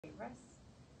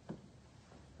rest.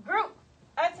 Group,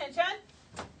 attention.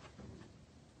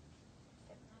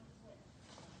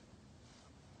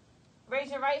 Raise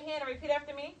your right hand and repeat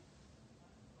after me.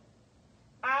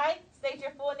 I state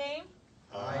your full name.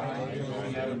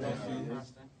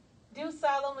 Do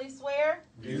solemnly swear.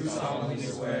 Do solemnly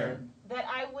swear. That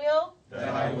I will. That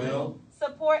I will.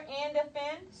 Support and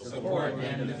defend. Support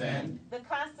and defend. The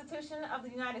Constitution of the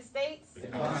United States. The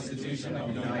Constitution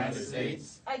of the United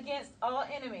States. Against all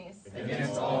enemies.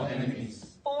 Against all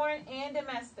enemies. Foreign and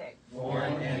domestic.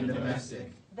 Foreign and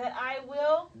domestic. That I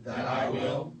will. That I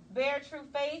will. Bear true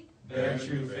faith. Bear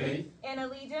true faith. And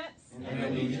allegiance. And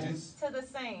allegiance. To the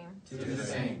same. To the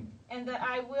same. And that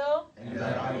I will. And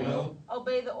that I will.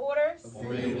 Obey the orders.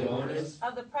 Obey the orders.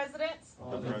 Of the President.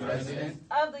 Of the President.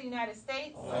 Of the United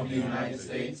States. Of the United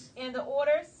States. And the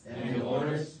orders. And the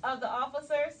orders. Of the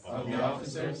officers. Of the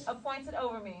officers. Appointed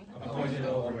over me. Appointed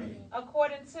over me.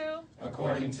 According to.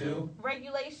 According to.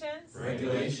 Regulations.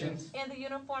 Regulations. In the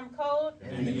Uniform Code.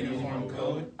 In the Uniform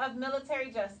Code. Of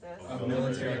military justice. Of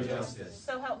military justice.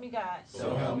 So help me God.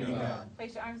 So help me God.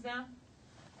 Place your arms down.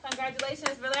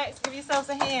 Congratulations. Relax. Give yourselves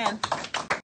a hand.